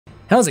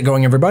How's it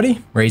going,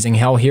 everybody?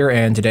 RazingHel here,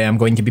 and today I'm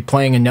going to be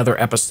playing another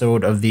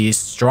episode of the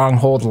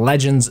Stronghold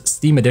Legends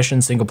Steam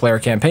Edition single-player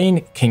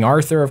campaign. King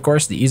Arthur, of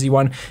course, the easy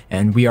one,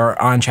 and we are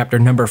on chapter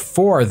number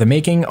 4, The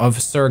Making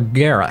of Sir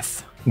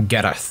Gareth.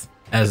 Gareth,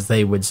 as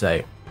they would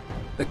say.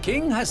 The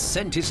king has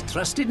sent his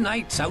trusted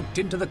knights out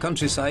into the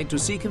countryside to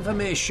seek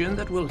information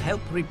that will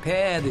help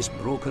repair this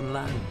broken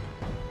land.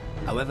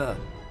 However,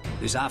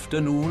 this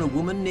afternoon a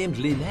woman named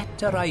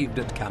Lynette arrived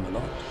at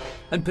Camelot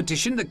and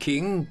petitioned the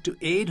king to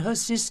aid her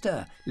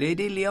sister,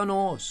 Lady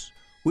Leonors,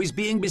 who is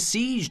being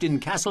besieged in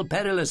Castle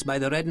Perilous by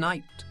the Red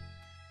Knight.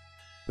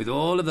 With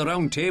all of the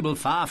Round Table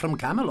far from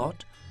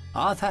Camelot,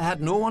 Arthur had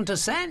no one to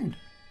send.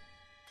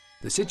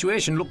 The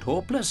situation looked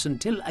hopeless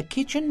until a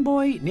kitchen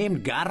boy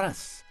named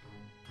Gareth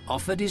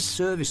offered his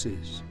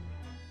services.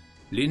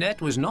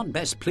 Lynette was not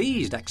best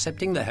pleased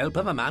accepting the help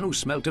of a man who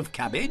smelt of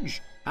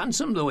cabbage,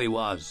 handsome though he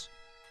was.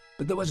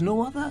 But there was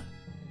no other,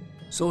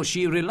 so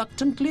she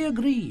reluctantly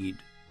agreed.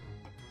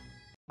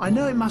 I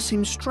know it must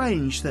seem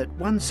strange that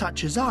one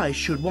such as I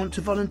should want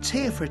to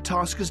volunteer for a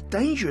task as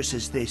dangerous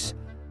as this,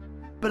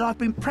 but I've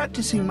been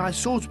practicing my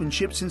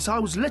swordsmanship since I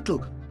was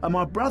little, and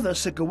my brother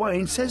Sir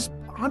Gawain says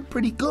I'm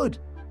pretty good.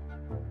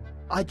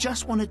 I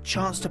just want a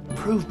chance to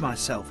prove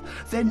myself.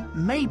 Then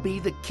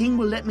maybe the king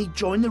will let me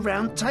join the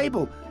Round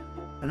Table,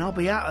 and I'll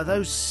be out of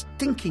those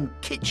stinking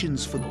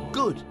kitchens for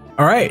good.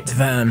 All right,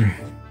 then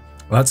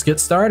let's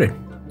get started.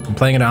 I'm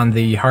playing it on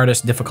the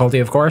hardest difficulty,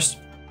 of course.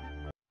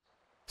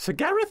 Sir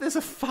Gareth is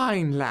a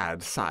fine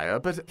lad, sire,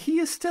 but he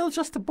is still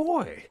just a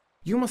boy.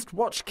 You must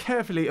watch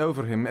carefully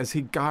over him as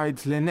he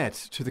guides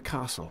Lynette to the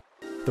castle.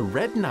 The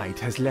Red Knight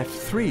has left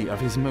 3 of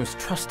his most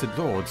trusted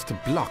lords to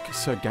block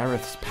Sir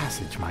Gareth's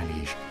passage, my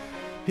liege.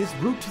 His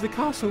route to the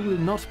castle will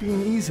not be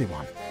an easy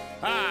one.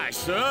 Aye,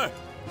 sir.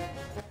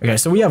 Okay,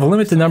 so we have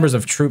limited numbers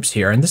of troops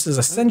here, and this is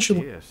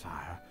essentially... Dear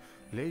sire,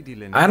 Lady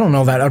Lynette... I don't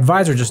know, that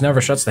advisor just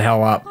never shuts the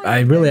hell up. I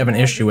really have an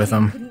issue with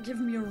him.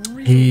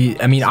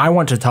 I mean, I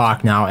want to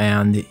talk now,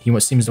 and he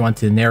seems to want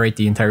to narrate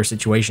the entire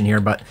situation here,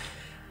 but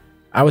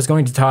I was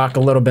going to talk a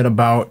little bit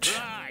about...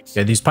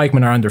 Yeah, these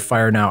pikemen are under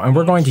fire now, and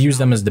we're going to use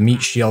them as the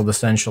meat shield,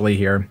 essentially,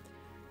 here,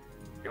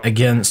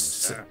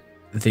 against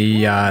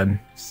the,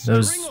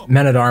 those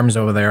men-at-arms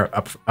over there,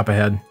 up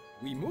ahead.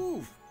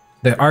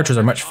 The archers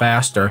are much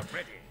faster,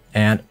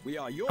 and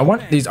I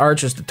want these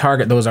archers to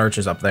target those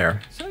archers up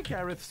there. Sir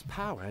Gareth's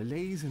power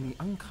lays in the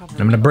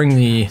uncovering... I'm going to bring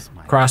the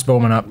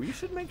crossbowman up. We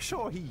should make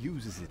sure he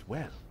uses it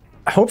well.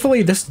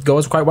 Hopefully this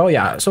goes quite well.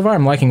 Yeah, so far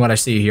I'm liking what I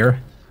see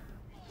here.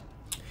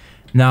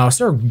 Now,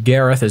 Sir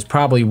Gareth is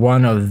probably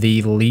one of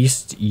the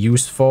least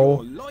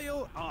useful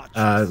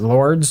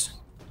lords,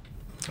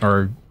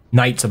 or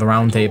knights of the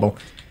Round Table.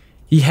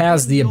 He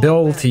has the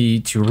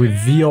ability to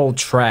reveal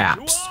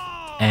traps,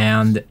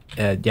 and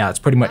yeah, it's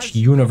pretty much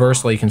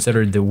universally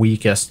considered the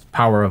weakest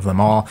power of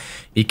them all,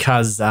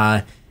 because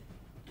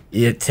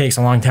it takes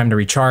a long time to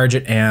recharge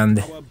it,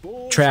 and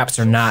traps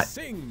are not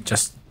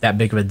just that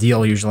big of a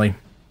deal usually.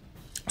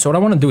 So what I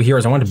want to do here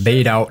is I want to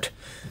bait out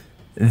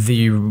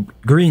the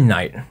Green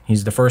Knight.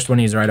 He's the first one,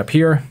 he's right up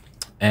here.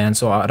 And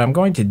so what I'm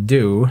going to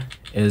do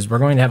is we're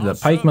going to have the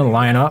pikemen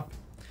line up,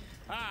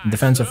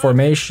 defensive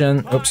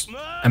formation. Oops,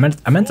 I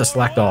meant to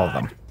select all of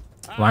them.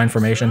 Line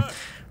formation,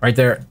 right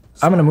there.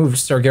 I'm going to move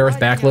Sir Gareth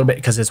back a little bit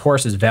because his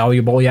horse is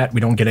valuable yet. We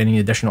don't get any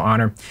additional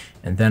honor.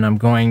 And then I'm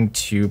going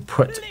to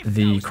put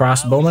the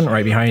crossbowmen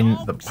right behind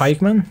the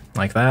pikemen,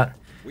 like that.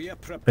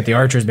 Put the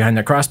archers behind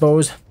their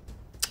crossbows.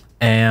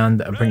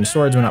 And bring the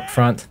swordsmen up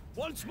front.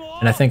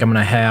 And I think I'm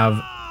going to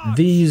have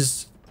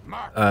these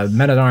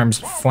men-at-arms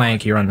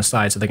flank here on the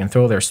side so they can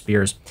throw their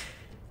spears.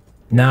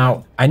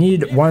 Now, I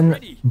need one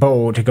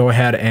bow to go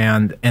ahead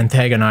and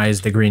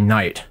antagonize the Green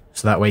Knight.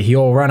 So that way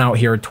he'll run out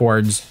here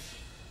towards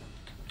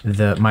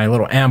my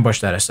little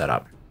ambush that I set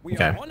up.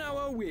 Okay.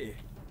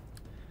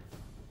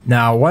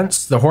 Now,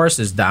 once the horse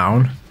is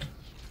down,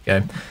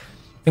 okay,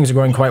 things are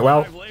going quite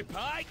well.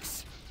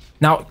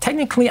 Now,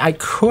 technically, I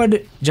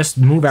could just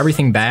move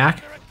everything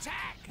back,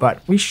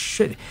 but he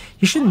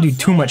shouldn't do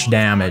too much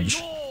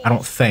damage, I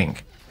don't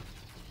think,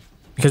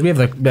 because we have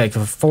the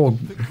full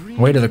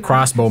weight of the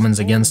crossbowmen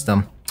against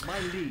them.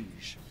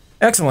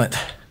 Excellent.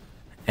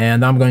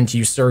 And I'm going to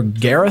use Sir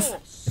Gareth.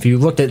 If you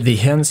looked at the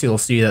hints, you'll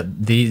see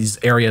that these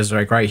areas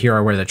like right here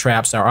are where the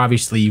traps are.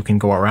 Obviously, you can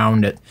go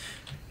around it,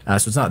 so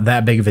it's not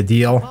that big of a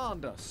deal.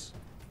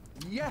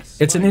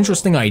 It's an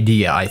interesting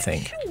idea, I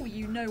think.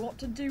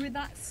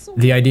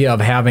 The idea of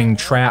having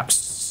traps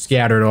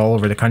scattered all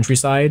over the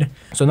countryside.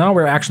 So now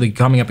we're actually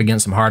coming up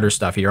against some harder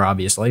stuff here,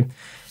 obviously.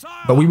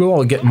 But we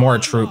will get more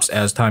troops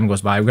as time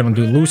goes by. We're going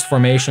to do loose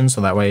formation, so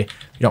that way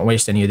we don't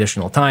waste any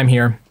additional time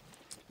here.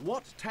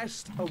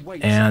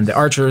 And the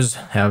archers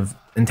have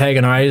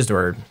antagonized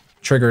or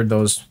triggered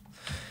those,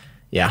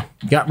 yeah,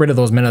 got rid of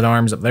those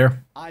men-at-arms up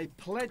there.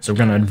 So we're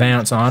going to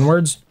advance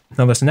onwards.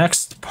 Now this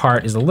next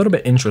part is a little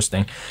bit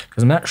interesting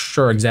because I'm not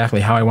sure exactly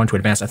how I want to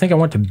advance. I think I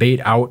want to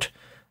bait out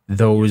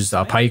those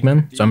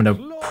pikemen. So I'm going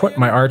to put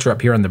my archer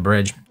up here on the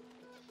bridge.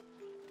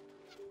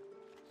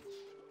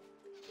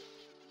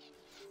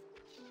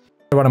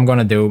 What I'm going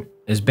to do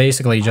is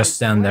basically just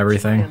send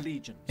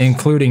everything,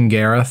 including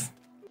Gareth.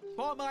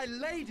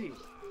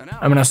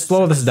 I'm gonna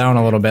slow this down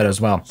a little bit as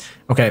well.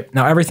 Okay,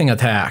 now everything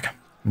attack.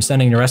 I'm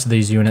sending the rest of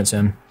these units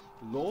in.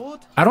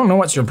 I don't know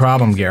what's your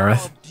problem,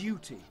 Gareth.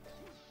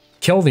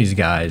 Kill these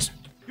guys.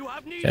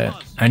 Okay,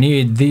 I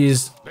need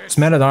these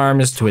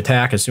men-at-arms to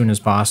attack as soon as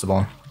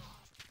possible.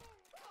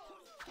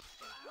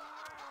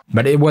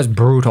 But it was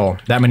brutal.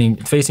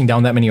 Facing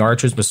down that many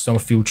archers with so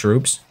few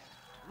troops.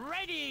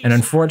 And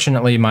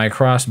unfortunately, my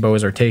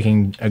crossbows are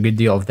taking a good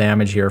deal of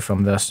damage here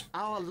from this.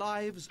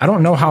 I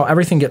don't know how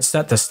everything gets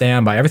set to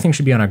standby. Everything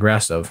should be on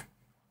aggressive.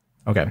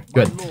 Okay,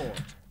 good.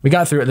 We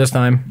got through it this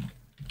time.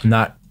 I'm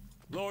not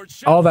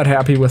all that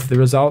happy with the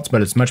results,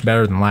 but it's much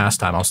better than last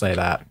time, I'll say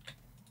that.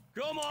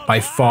 By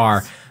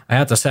far. I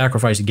had to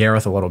sacrifice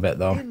Gareth a little bit,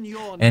 though.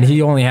 And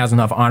he only has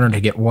enough honor to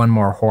get one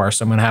more horse,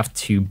 so I'm going to have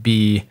to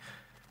be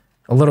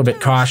a little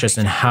bit cautious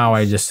in how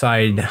I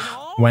decide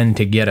when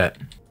to get it.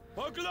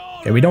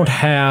 Okay, we don't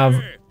have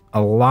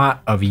a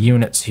lot of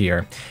units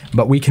here,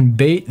 but we can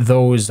bait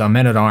those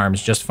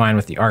men-at-arms just fine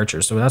with the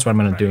archers, so that's what I'm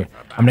going to do.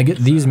 I'm going to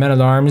get these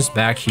men-at-arms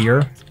back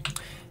here,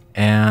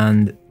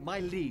 and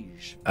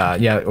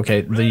yeah,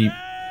 okay, the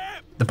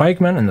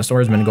pikemen and the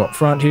swordsmen go up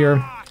front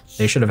here.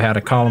 They should have had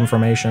a column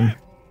formation.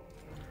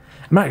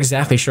 I'm not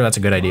exactly sure that's a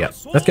good idea.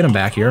 Let's get them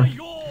back here.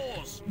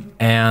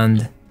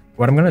 And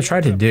what I'm going to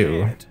try to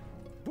do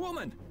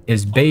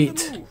is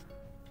bait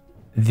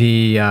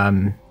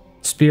the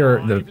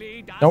spear.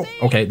 Oh,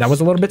 okay, that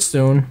was a little bit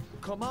soon.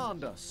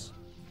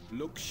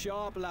 Look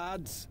sharp,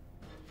 lads.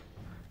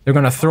 They're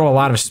going to throw a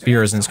lot of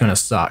spears and it's going to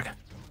suck.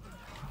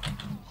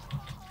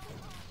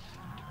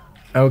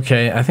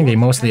 Okay, I think they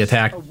mostly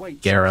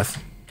attacked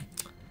Gareth.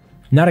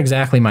 Not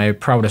exactly my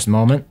proudest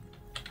moment.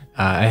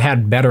 I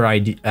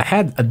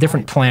had a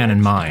different plan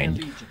in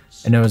mind,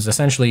 and it was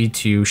essentially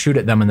to shoot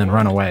at them and then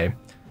run away.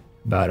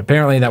 But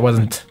apparently that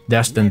wasn't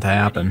destined to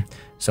happen.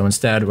 So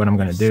instead, what I'm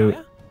going to do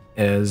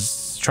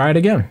is try it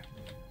again.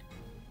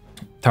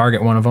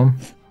 Target one of them.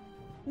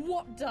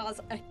 What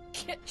does a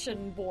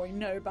kitchen boy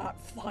know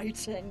about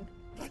fighting?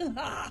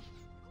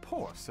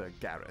 Poor Sir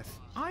Gareth.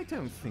 I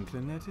don't think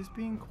Lynette is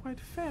being quite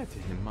fair to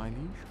him, my liege.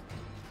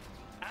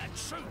 Our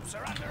troops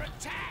are under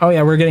attack. Oh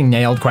yeah, we're getting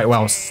nailed quite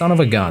well. Son of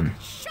a gun.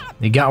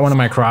 They got one of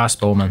my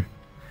crossbowmen.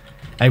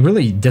 I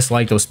really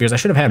dislike those spears. I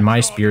should have had my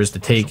spears to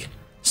take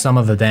some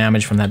of the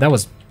damage from that. That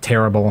was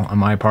terrible on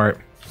my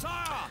part.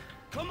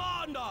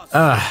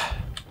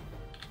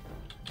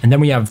 And then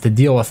we have to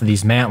deal with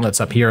these mantlets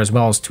up here as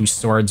well as two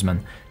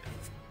swordsmen.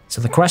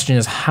 So the question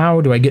is,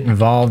 how do I get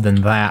involved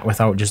in that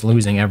without just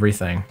losing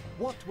everything?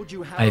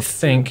 I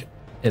think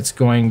it's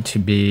going to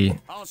be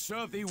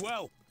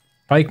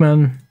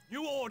pikemen,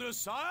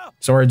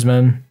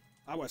 swordsmen,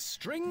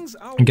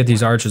 and get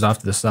these archers off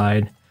to the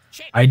side.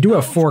 I do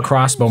have 4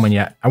 crossbowmen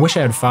yet. I wish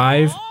I had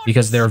 5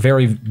 because they're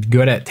very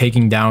good at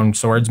taking down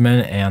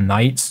swordsmen and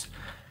knights.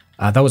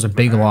 That was a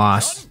big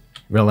loss,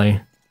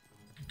 really.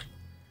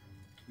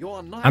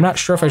 I'm not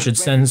sure if I should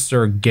send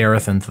Sir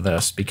Gareth into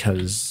this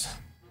because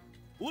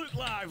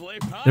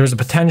there's a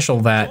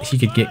potential that he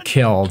could get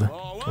killed,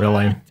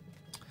 really.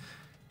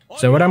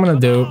 So what I'm going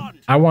to do,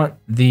 I want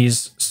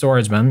these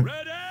swordsmen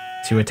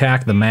to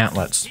attack the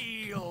mantlets.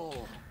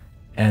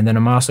 And then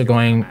I'm also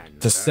going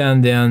to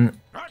send in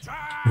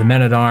the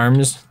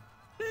men-at-arms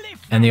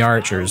and the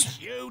archers.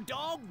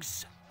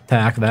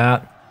 Attack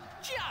that.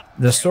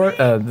 The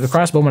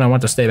crossbowmen I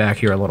want to stay back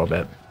here a little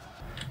bit.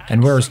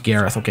 And where's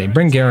Gareth? Okay,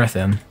 bring Gareth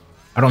in.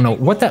 I don't know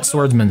what that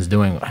swordsman's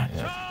doing.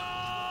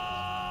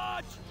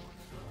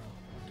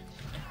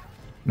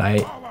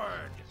 Okay,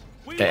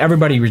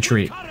 everybody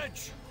retreat.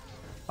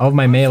 All of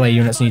my melee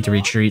units need to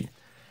retreat.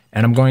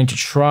 And I'm going to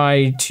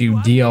try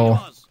to deal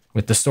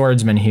with the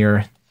swordsmen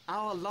here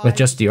with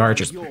just the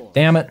archers.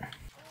 Damn it.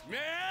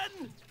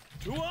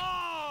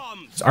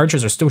 These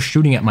archers are still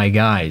shooting at my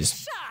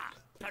guys.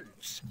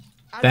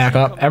 Back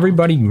up.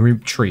 Everybody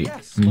retreat.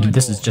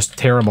 This is just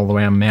terrible the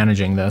way I'm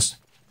managing this.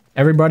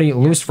 Everybody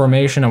loose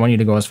formation. I want you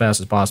to go as fast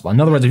as possible. In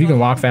other words, if you can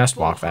walk fast,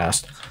 walk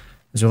fast.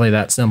 It's really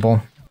that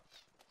simple.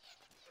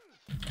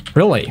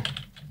 Really?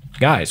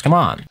 Guys, come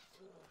on.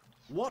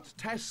 What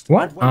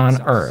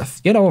on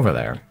earth? Get over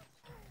there.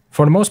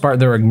 For the most part,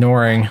 they're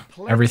ignoring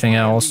everything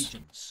else.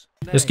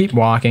 Just keep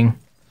walking.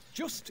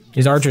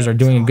 These archers are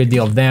doing a good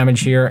deal of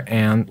damage here,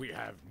 and...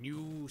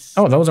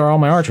 Oh, those are all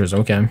my archers.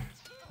 Okay.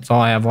 That's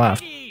all I have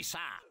left.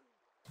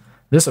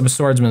 This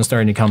swordsman is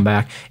starting to come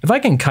back. If I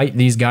can kite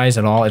these guys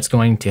at all, it's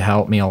going to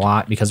help me a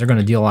lot, because they're going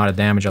to deal a lot of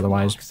damage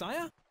otherwise. So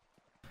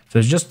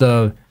there's just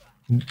the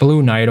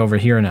blue knight over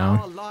here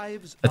now.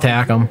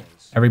 Attack him.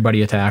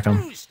 Everybody attack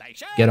him.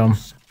 Get him.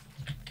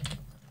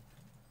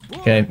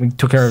 Okay, we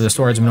took care of the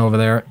swordsman over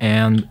there,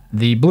 and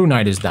the blue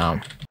knight is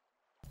down.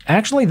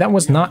 Actually, that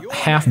was not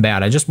half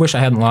bad. I just wish I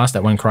hadn't lost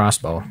that one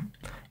crossbow.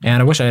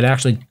 And I wish I had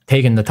actually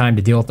taken the time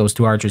to deal with those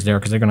 2 archers there,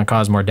 because they're going to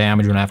cause more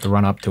damage when I have to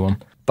run up to them.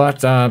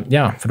 But,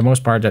 yeah, for the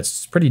most part,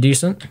 that's pretty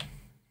decent.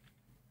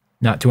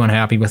 Not too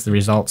unhappy with the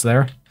results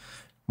there.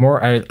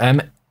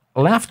 I'm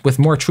left with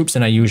more troops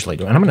than I usually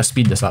do. And I'm going to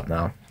speed this up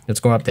now. let's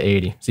go up to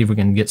 80. See if we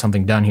can get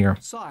something done here.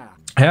 Sire.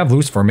 I have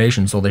loose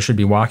formation, so they should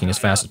be walking as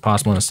fast as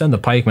possible. And send the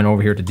pikemen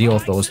over here to deal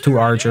with those 2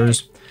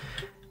 archers,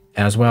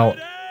 as well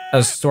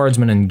as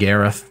swordsman and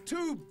Gareth.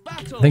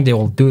 I think they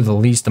will do the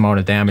least amount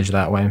of damage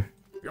that way.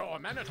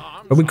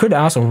 But we could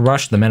also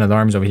rush the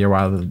men-at-arms over here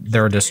while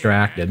they're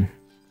distracted.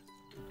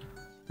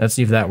 Let's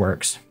see if that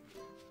works.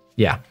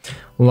 Yeah,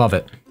 love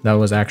it. That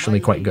was actually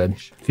quite good.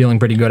 Feeling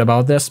pretty good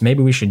about this.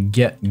 Maybe we should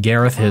get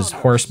Gareth his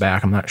horse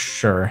back. I'm not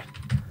sure.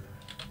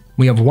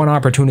 We have 1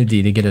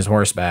 opportunity to get his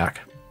horse back.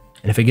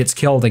 And if he gets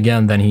killed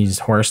again, then he's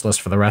horseless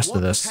for the rest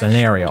of this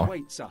scenario.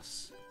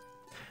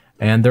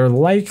 And they're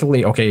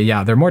likely... Okay,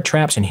 yeah, there are more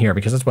traps in here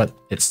because that's what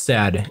it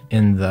said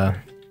in the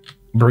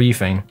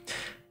briefing.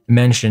 It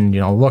mentioned, you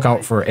know, look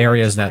out for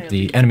areas that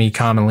the enemy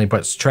commonly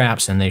puts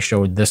traps, and they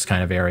showed this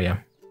kind of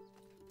area.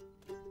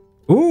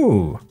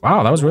 Ooh,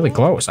 wow, that was really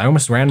close. I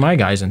almost ran my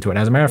guys into it.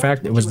 As a matter of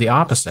fact, it was the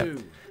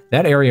opposite.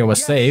 That area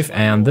was safe,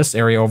 and this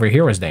area over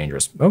here was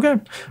dangerous. Okay,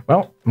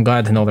 well, I'm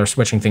glad to know they're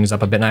switching things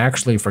up a bit, and I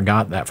actually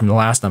forgot that from the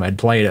last time I'd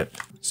played it.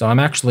 So I'm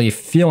actually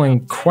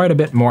feeling quite a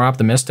bit more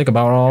optimistic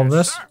about all of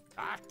this.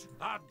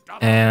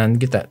 And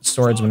get that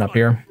swordsman up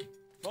here.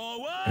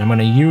 And I'm going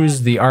to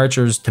use the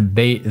archers to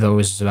bait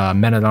those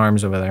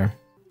men-at-arms over there.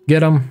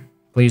 Get them.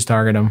 Please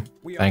target them.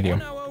 Thank you.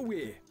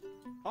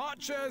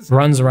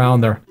 Runs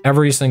around there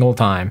every single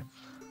time.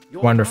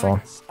 Wonderful.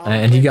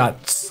 And he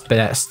got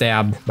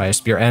stabbed by a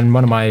spear. And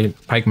one of my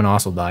pikemen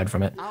also died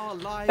from it.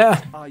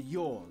 Yeah.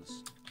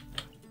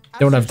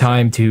 Don't have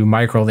time to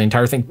micro the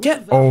entire thing.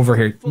 Get over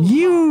here,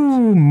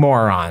 you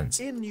morons!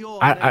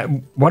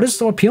 What is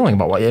so appealing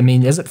about what? I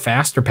mean, is it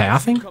faster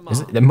pathing?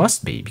 It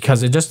must be,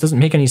 because it just doesn't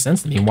make any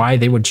sense to me why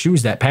they would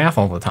choose that path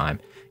all the time.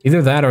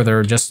 Either that, or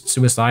they're just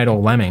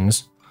suicidal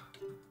lemmings.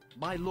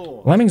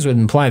 Lemmings would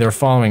imply they're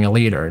following a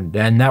leader,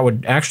 and that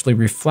would actually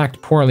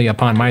reflect poorly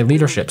upon my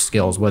leadership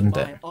skills, wouldn't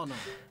it?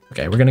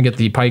 Okay, we're gonna get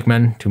the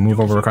pikemen to move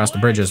over across the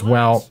bridge as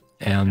well.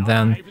 And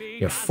then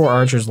we have 4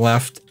 archers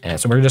left, and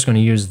so we're just going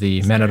to use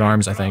the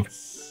men-at-arms, I think.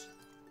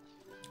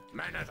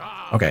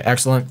 Okay,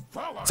 excellent.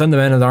 Send the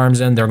men-at-arms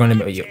in. They're going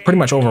to be pretty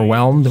much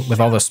overwhelmed with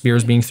all the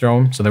spears being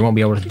thrown, so they won't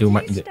be able to do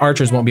much. The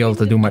archers won't be able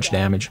to do much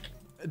damage.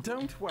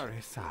 Don't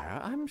worry,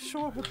 sire. I'm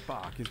sure her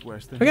bark is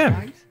worse than Okay.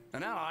 bite.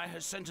 An ally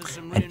has sent us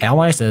some An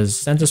ally says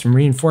sent us some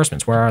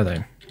reinforcements. Where are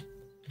they?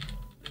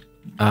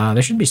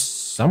 They should be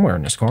somewhere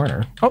in this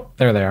corner. Oh,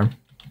 there they are.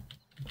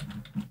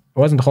 It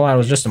wasn't a whole lot, it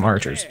was just some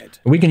archers.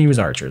 We can use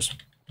archers.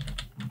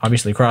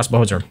 Obviously,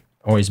 crossbows are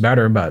always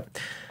better,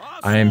 but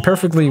I am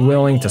perfectly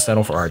willing to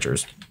settle for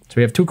archers. So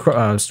we have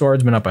 2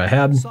 swordsmen up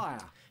ahead,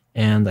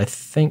 and I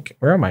think...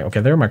 Where am I?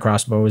 Okay, there are my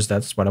crossbows.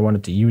 That's what I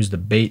wanted to use to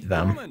bait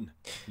them.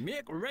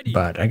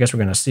 But I guess we're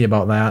going to see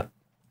about that.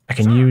 I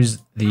can use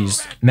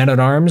these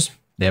men-at-arms.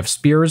 They have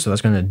spears, so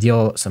that's going to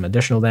deal some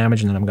additional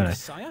damage, and then I'm going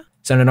to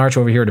send an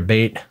archer over here to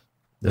bait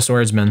the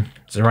swordsman.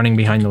 He's running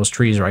behind those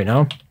trees right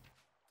now.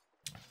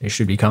 They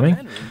should be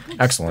coming.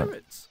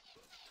 Excellent.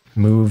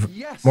 Move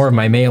more of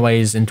my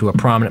melees into a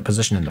prominent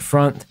position in the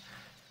front.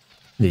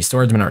 These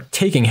swordsmen are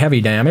taking heavy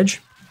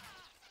damage.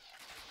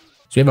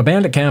 So we have a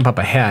bandit camp up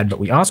ahead, but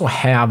we also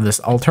have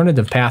this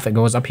alternative path that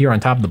goes up here on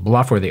top of the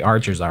bluff where the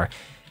archers are.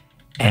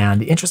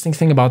 And the interesting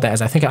thing about that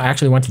is I think I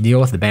actually want to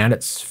deal with the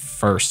bandits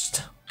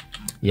first.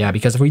 Yeah,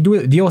 because if we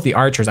deal with the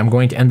archers, I'm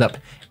going to end up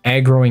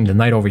aggroing the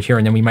knight over here,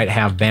 and then we might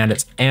have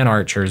bandits and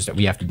archers that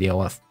we have to deal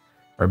with.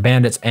 Or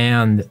bandits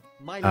and...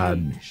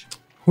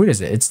 who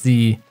is it? It's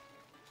the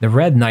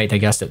red knight, I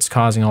guess, that's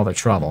causing all the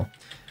trouble.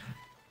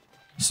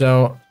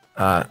 So,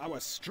 we're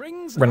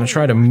going to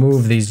try to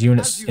move these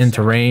units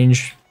into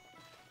range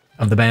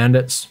of the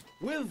bandits.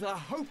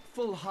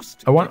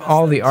 I want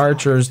all the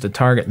archers to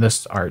target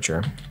this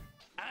archer.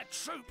 Our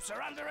troops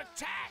are under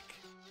attack.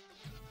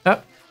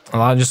 Yep.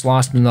 Well, I just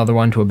lost another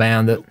one to a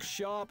bandit. Look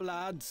sharp,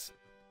 lads.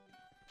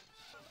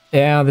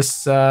 Yeah,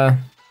 this, I'm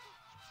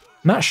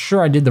not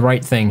sure I did the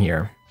right thing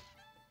here.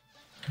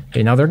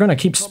 Okay, now they're going to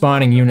keep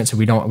spawning units if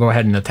we don't go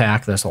ahead and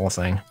attack this whole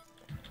thing.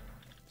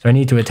 So I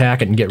need to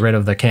attack it and get rid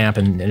of the camp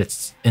in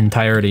its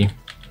entirety.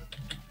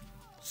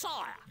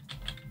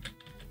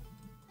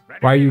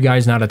 Why are you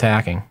guys not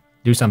attacking?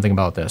 Do something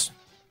about this.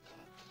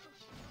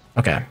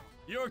 Okay.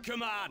 Your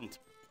command.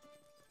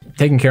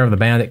 Taking care of the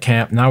bandit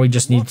camp. Now we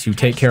just need to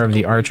take care of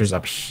the archers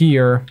up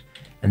here.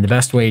 And the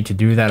best way to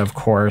do that, of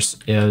course,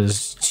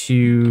 is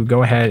to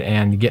go ahead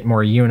and get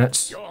more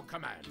units.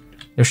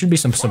 There should be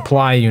some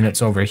supply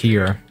units over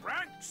here.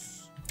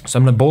 So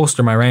I'm going to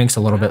bolster my ranks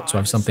a little bit so I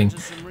have something...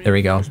 There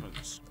we go.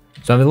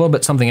 So I have a little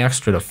bit something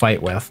extra to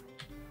fight with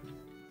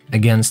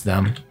against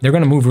them. They're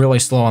going to move really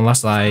slow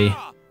unless I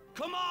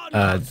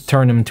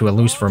turn them to a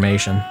loose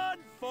formation.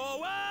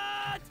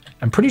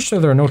 I'm pretty sure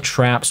there are no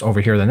traps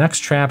over here. The next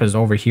trap is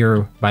over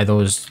here by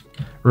those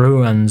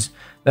ruins.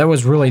 That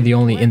was really the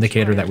only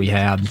indicator that we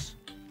had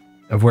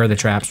of where the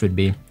traps would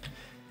be.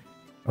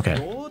 Okay,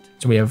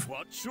 so we have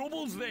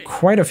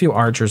quite a few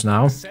archers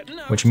now,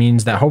 which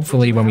means that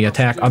hopefully when we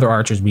attack other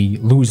archers, we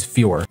lose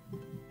fewer.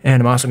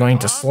 And I'm also going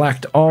to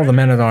select all the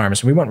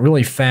men-at-arms. We want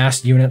really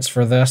fast units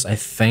for this, I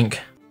think.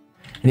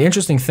 And the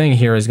interesting thing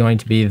here is going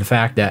to be the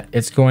fact that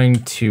it's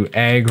going to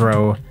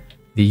aggro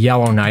the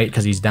Yellow Knight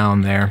because he's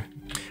down there,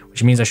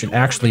 which means I should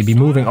actually be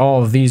moving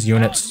all of these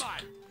units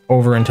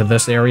over into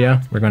this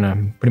area. We're going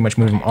to pretty much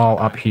move them all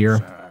up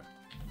here,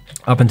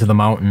 up into the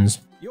mountains.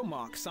 Your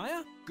mark,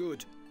 sire.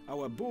 Good.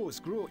 Our bows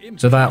grow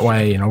So that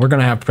way, you know, we're going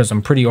to have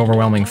some pretty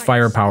overwhelming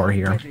firepower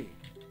here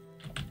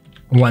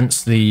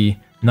once the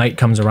knight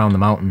comes around the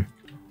mountain.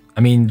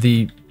 I mean,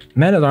 the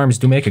men-at-arms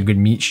do make a good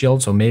meat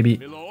shield, so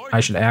maybe I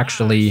should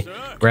actually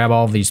grab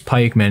all of these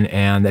pikemen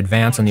and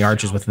advance on the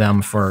archers with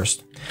them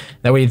first.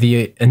 That way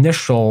the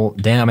initial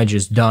damage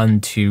is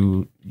done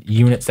to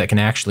units that can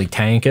actually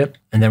tank it,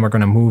 and then we're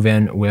going to move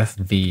in with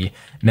the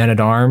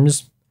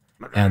men-at-arms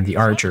and the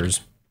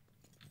archers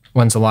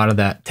once a lot of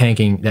that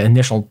tanking, the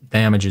initial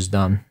damage is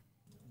done.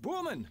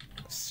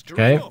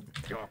 Okay,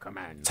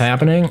 it's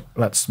happening.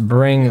 Let's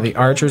bring the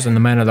archers and the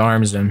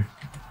men-at-arms in.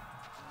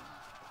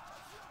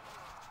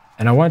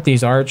 And I want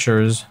these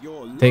archers,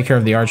 take care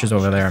of the archers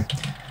over there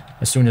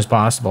as soon as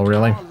possible,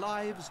 really.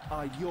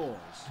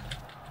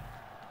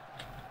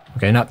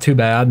 Okay, not too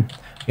bad.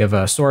 We have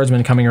a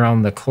swordsman coming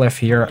around the cliff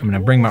here. I'm going to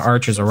bring my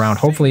archers around.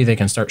 Hopefully they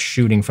can start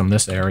shooting from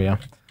this area.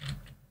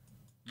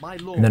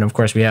 And then, of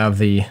course, we have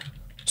the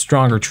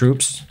stronger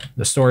troops,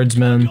 the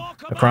swordsmen,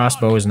 the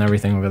crossbows, and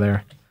everything over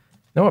there.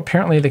 No,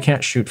 apparently they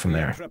can't shoot from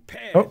there.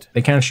 Oh,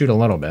 they can shoot a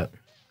little bit.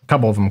 A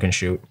couple of them can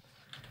shoot.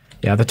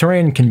 Yeah, the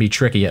terrain can be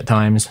tricky at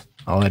times,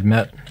 I'll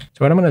admit.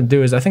 So what I'm going to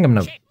do is I think I'm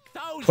going to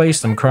place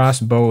some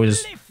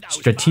crossbows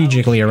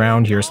strategically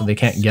around here so they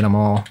can't get them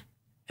all.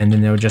 And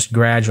then they'll just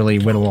gradually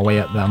whittle away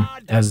at them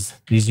as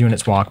these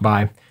units walk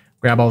by.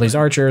 Grab all these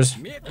archers.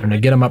 I'm going to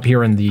get them up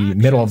here in the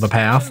middle of the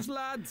path,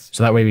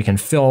 so that way we can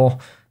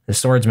fill the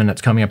swordsman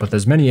that's coming up with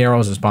as many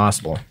arrows as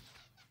possible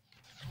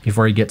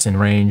before he gets in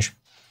range.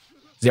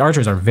 The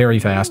archers are very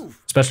fast,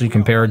 especially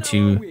compared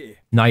to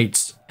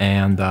knights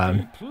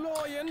and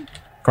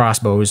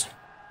crossbows.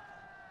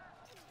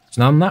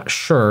 So now I'm not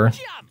sure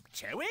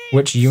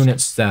which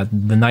units that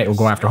the knight will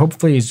go after.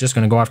 Hopefully he's just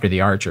going to go after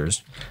the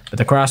archers. But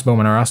the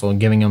crossbowmen are also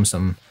giving him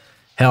some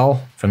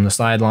hell from the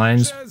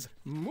sidelines.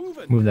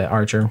 Move that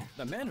archer.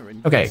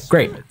 Okay,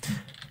 great.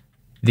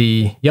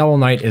 The Yellow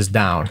Knight is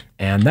down.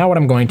 And now what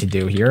I'm going to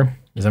do here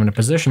is I'm going to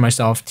position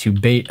myself to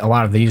bait a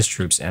lot of these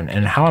troops in.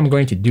 And how I'm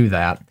going to do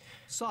that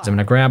is I'm going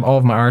to grab all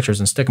of my archers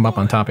and stick them up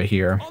on top of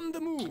here.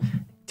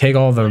 Take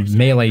all the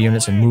melee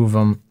units and move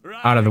them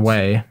out of the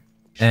way.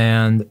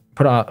 And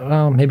put out,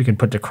 well, maybe you can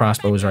put the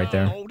crossbows right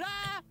there.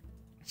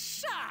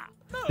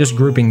 Just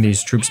grouping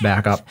these troops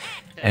back up.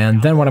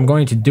 And then what I'm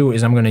going to do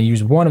is I'm going to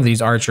use one of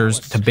these archers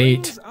to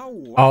bait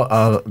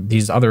all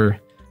these other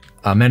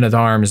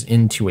men-at-arms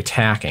into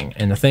attacking.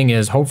 And the thing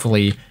is,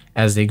 hopefully,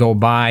 as they go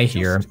by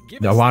here,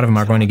 a lot of them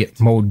are going to get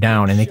mowed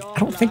down. And I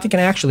don't think they can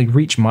actually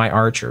reach my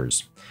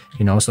archers.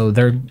 You know, so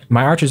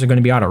my archers are going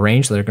to be out of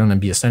range, so they're going to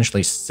be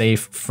essentially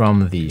safe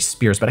from the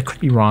spears. But I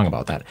could be wrong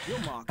about that.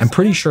 I'm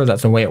pretty sure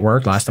that's the way it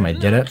worked last time I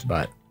did it.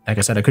 But like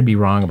I said, I could be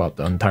wrong about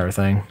the entire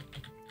thing,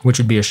 which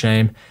would be a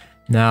shame.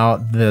 Now,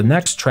 the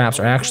next traps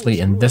are actually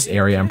in this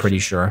area, I'm pretty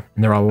sure.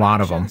 And there are a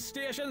lot of them.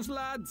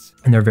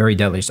 And they're very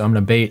deadly. So I'm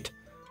going to bait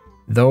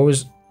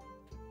those.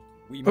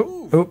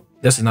 Oh,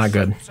 this is not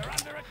good.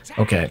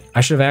 Okay,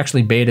 I should have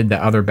actually baited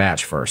the other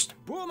batch first.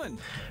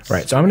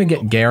 Right, so I'm going to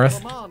get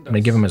Gareth. I'm going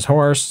to give him his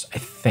horse, I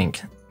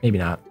think. Maybe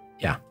not.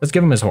 Yeah, let's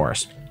give him his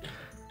horse.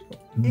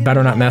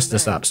 Better not mess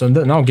this up. So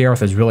now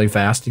Gareth is really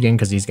fast again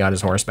because he's got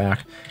his horse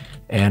back.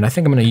 And I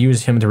think I'm going to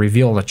use him to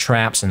reveal the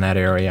traps in that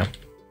area.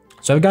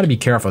 So I've got to be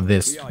careful of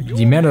this.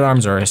 The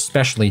men-at-arms are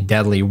especially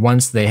deadly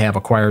once they have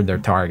acquired their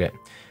target.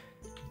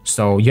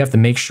 So you have to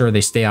make sure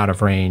they stay out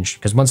of range,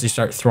 because once they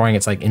start throwing,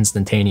 it's like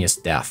instantaneous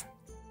death.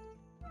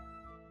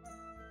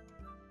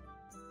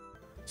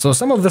 So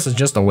some of this is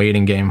just a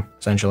waiting game,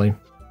 essentially.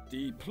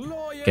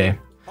 Okay,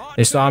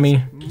 they saw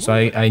me, so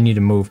I need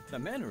to move.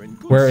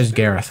 Where is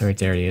Gareth? Right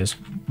there he is.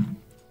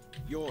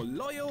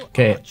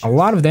 Okay, a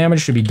lot of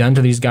damage should be done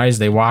to these guys.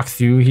 They walk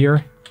through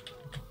here.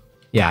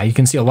 Yeah, you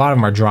can see a lot of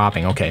them are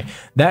dropping. Okay,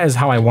 that is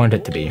how I want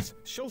it to be.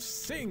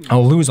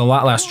 I'll lose a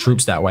lot less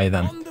troops that way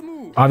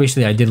then.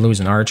 Obviously, I did lose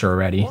an archer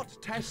already,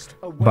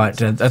 but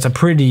that's a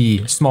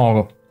pretty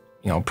small,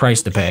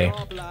 price to pay,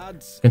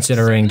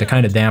 considering the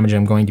kind of damage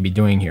I'm going to be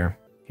doing here.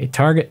 Okay,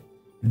 target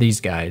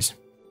these guys.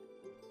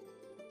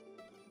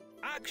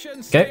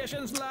 Okay,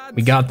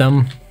 we got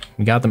them.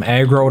 We got them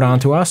aggroed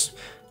onto us.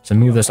 So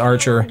move this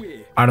archer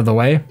out of the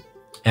way,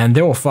 and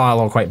they will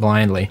follow quite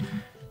blindly.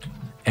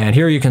 And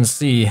here you can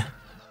see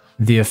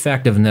the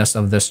effectiveness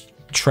of this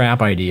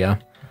trap idea,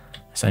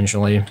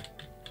 essentially.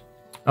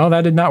 Oh,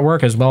 that did not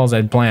work as well as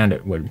I'd planned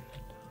it would.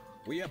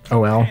 Oh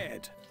well.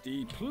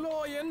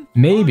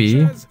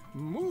 Maybe.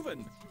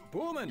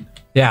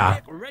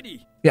 Yeah.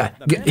 Yeah,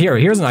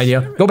 here's an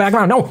idea. Go back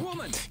around. No!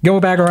 Go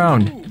back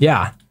around.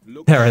 Yeah.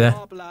 There.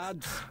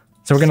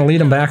 So we're going to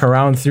lead them back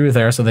around through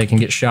there so they can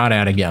get shot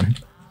at again.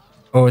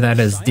 Oh, that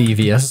is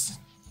devious.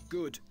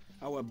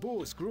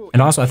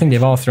 And also, I think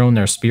they've all thrown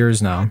their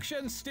spears now.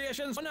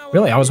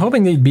 Really, I was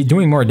hoping they'd be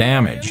doing more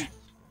damage.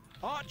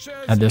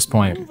 at this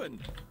point.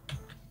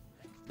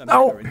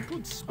 Oh!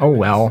 Oh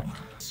well.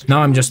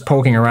 Now I'm just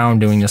poking around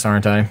doing this,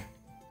 aren't I?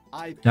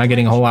 Not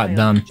getting a whole lot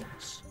done.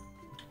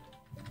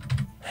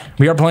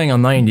 We are playing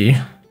on 90,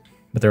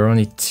 but there are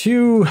only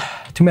two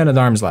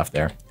men-at-arms left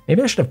there.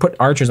 Maybe I should have put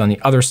archers on the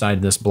other side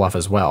of this bluff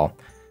as well,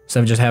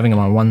 instead of just having them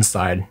on one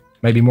side.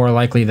 Might be more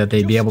likely that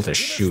they'd be able to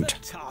shoot.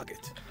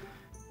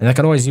 And I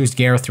could always use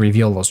Gareth to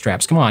reveal those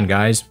traps. Come on,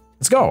 guys.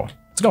 Let's go.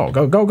 Let's go.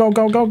 Go, go, go,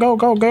 go, go, go,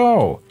 go,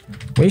 go.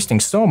 Wasting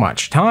so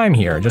much time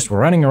here, just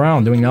running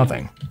around doing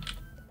nothing.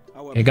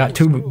 I got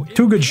two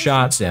good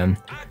shots in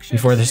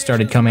before they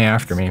started coming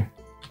after me.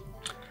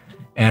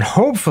 And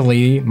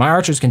hopefully my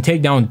archers can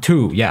take down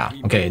 2. Yeah,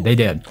 okay, they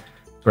did.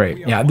 Great.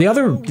 Yeah, the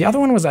other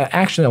one was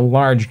actually a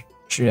large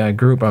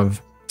group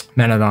of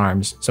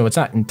men-at-arms, so it's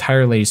not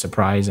entirely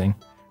surprising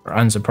or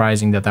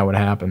unsurprising that would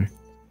happen.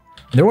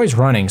 They're always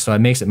running, so it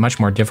makes it much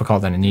more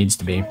difficult than it needs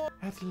to be.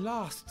 At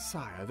last,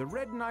 sire, the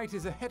Red Knight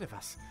is ahead of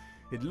us.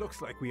 It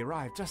looks like we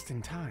arrived just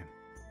in time.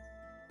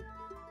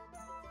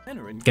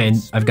 Okay,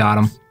 I've got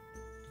him.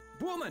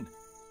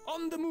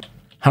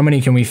 How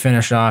many can we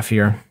finish off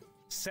here?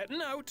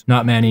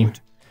 Not many.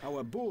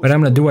 But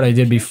I'm going to do what I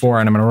did before,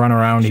 and I'm going to run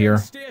around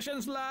here.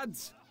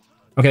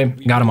 Okay,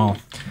 got them all.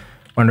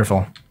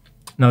 Wonderful.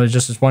 Now there's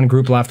just this one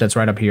group left that's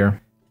right up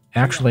here.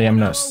 Actually, I'm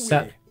going to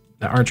set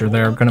the archer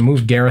there. I'm going to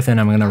move Gareth in.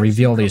 I'm going to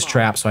reveal these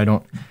traps so I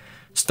don't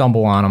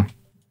stumble on them.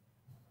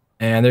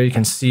 And there you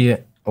can see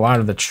it, a lot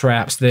of the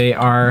traps. They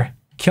are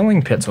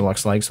killing pits, it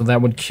looks like, so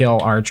that would kill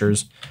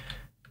archers.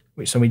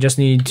 So we just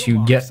need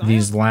to get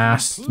these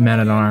last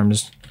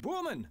men-at-arms.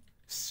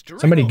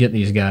 Somebody get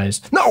these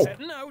guys. No!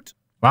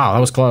 Wow, that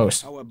was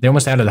close. They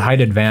almost had a height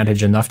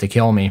advantage enough to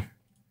kill me.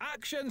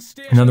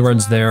 In other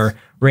words, their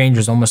range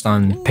is almost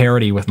on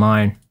parity with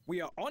mine.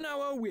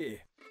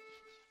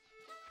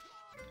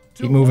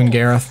 Keep moving,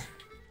 Gareth.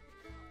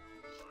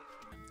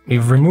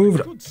 We've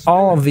removed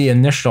all of the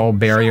initial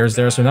barriers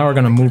there, so now we're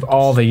going to move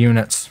all the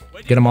units,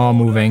 get them all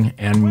moving,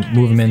 and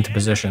move them into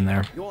position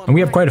there. And we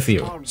have quite a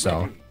few,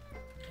 so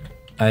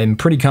I'm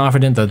pretty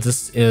confident that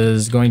this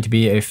is going to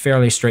be a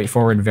fairly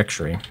straightforward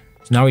victory.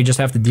 So now we just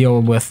have to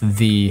deal with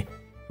the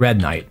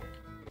Red Knight.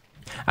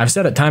 I've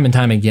said it time and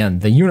time again,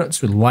 the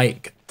units would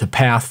like to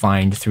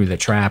pathfind through the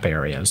trap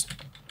areas.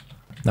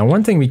 Now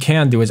one thing we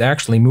can do is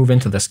actually move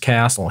into this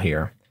castle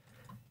here.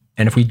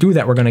 And if we do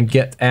that, we're going to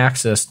get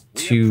access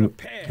to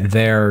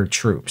their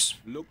troops.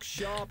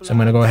 So I'm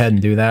going to go ahead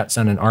and do that,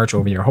 send an arch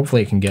over here.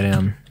 Hopefully it can get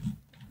in.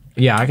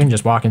 Yeah, I can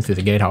just walk in through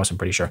the gatehouse, I'm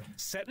pretty sure.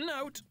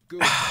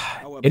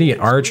 Idiot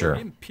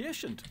archer.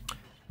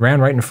 Ran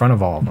right in front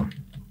of all of them.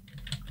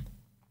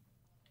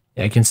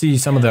 Yeah, I can see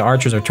some of the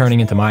archers are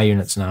turning into my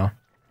units now.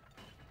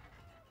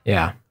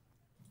 Yeah.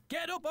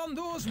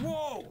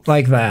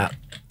 Like that.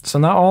 So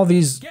now all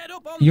these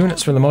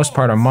units, for the most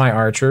part, are my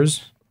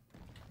archers.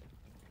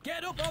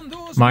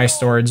 My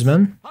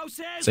swordsmen.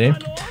 See?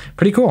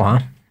 Pretty cool, huh?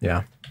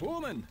 Yeah.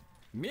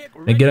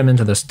 And get them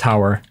into this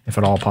tower, if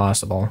at all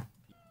possible.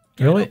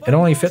 Really? It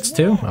only fits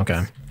 2?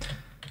 Okay.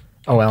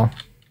 Oh well.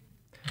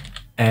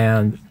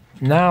 And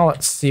now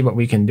let's see what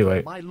we can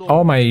do.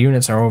 All my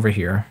units are over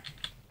here.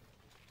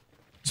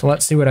 So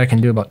let's see what I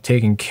can do about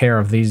taking care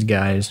of these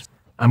guys.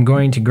 I'm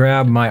going to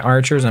grab my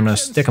archers. I'm going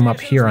to stick them up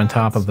here on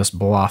top of this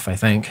bluff, I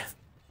think.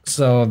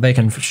 So they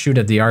can shoot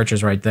at the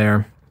archers right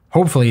there.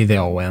 Hopefully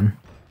they'll win.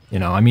 You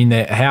know, I mean,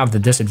 they have the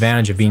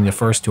disadvantage of being the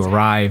first to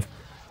arrive.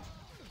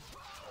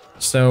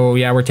 So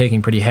yeah, we're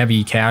taking pretty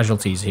heavy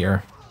casualties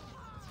here.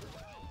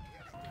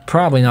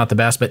 Probably not the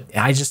best, but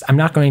I'm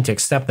not going to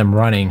accept them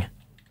running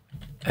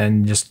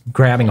and just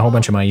grabbing a whole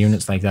bunch of my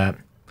units like that.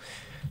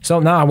 So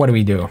now what do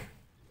we do?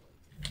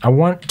 I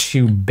want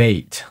to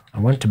bait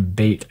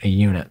a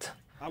unit.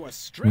 I'm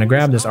going to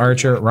grab this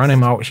archer, run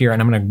him out here,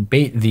 and I'm going to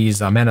bait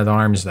these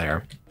men-at-arms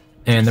there.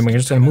 And then we're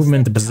just going to move them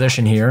into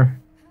position here.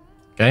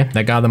 Okay,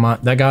 that got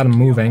them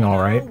moving, all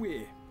right. I'm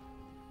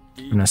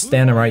going to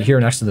stand them right here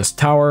next to this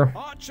tower,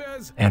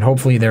 and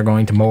hopefully they're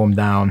going to mow them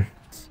down.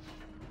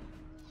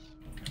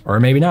 Or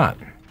maybe not.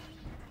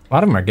 A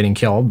lot of them are getting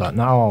killed, but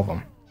not all of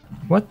them.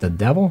 What the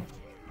devil?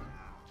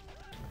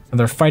 Oh,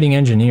 they're fighting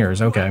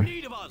engineers, okay.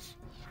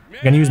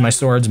 I'm going to use my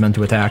swordsmen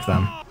to attack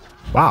them.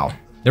 Wow,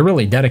 they're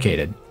really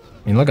dedicated.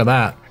 I mean, look at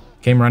that.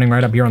 Came running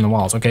right up here on the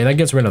walls. Okay, that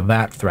gets rid of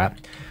that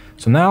threat.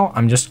 So now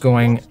I'm just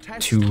going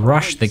to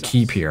rush the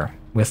keep here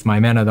with my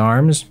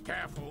men-at-arms.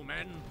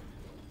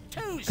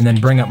 And then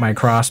bring up my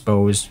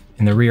crossbows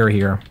in the rear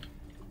here.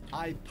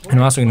 And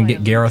I'm also going to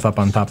get Gareth up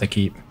on top of the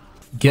keep.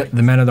 Get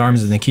the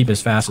men-at-arms in the keep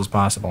as fast as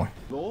possible.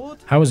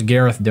 How is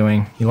Gareth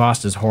doing? He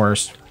lost his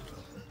horse.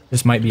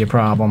 This might be a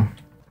problem.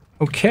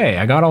 Okay,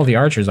 I got all the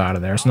archers out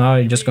of there. So now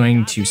I'm just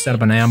going to set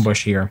up an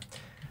ambush here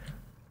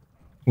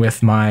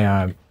with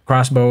my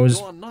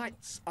crossbows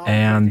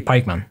and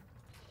pikemen.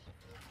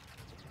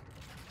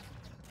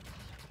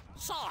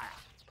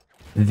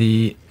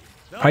 The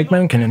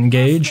pikemen can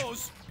engage.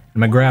 I'm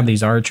going to grab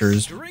these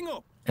archers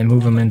and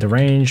move them into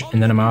range.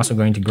 And then I'm also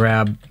going to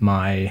grab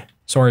my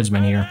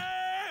swordsman here.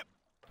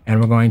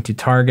 And we're going to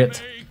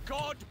target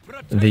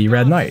the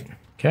Red Knight.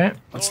 Okay,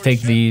 let's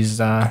take these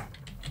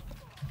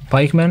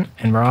pikemen,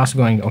 and we're also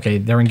going... Okay,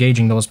 they're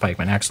engaging those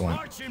pikemen.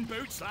 Excellent.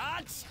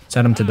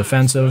 Set them to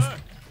defensive.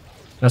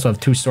 We also have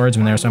 2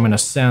 swordsmen there, so I'm going to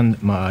send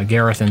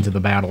Gareth into the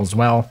battle as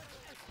well.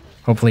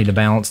 Hopefully to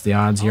balance the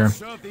odds here.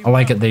 I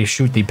like it they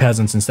shoot the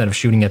peasants instead of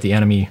shooting at the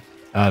enemy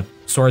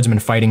swordsmen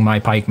fighting my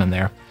pikemen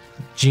there.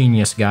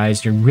 Genius,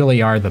 guys. You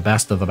really are the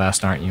best of the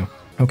best, aren't you?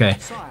 Okay,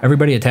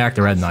 everybody attack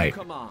the Red Knight.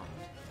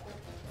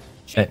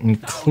 That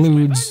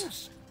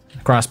includes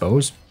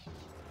crossbows.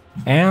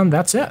 And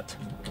that's it.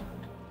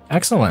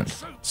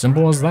 Excellent.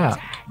 Simple as that.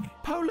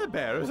 Polar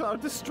bears are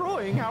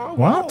destroying our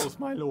What? walls,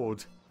 my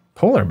lord.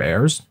 Polar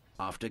bears?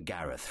 After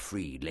Gareth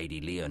freed Lady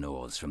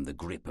Leonore's from the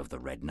grip of the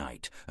Red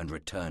Knight and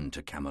returned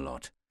to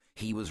Camelot,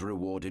 he was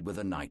rewarded with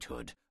a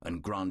knighthood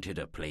and granted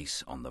a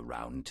place on the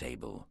Round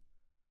Table.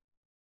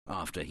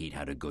 After he'd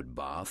had a good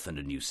bath and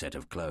a new set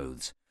of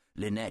clothes,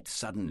 Lynette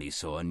suddenly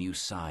saw a new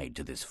side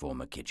to this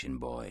former kitchen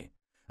boy,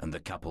 and the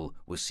couple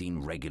was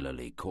seen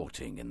regularly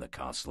courting in the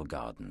castle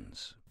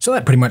gardens. So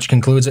that pretty much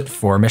concludes it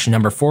for mission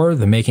number 4,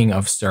 The Making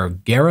of Sir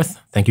Gareth.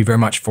 Thank you very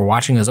much for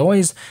watching as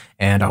always,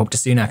 and I hope to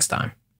see you next time.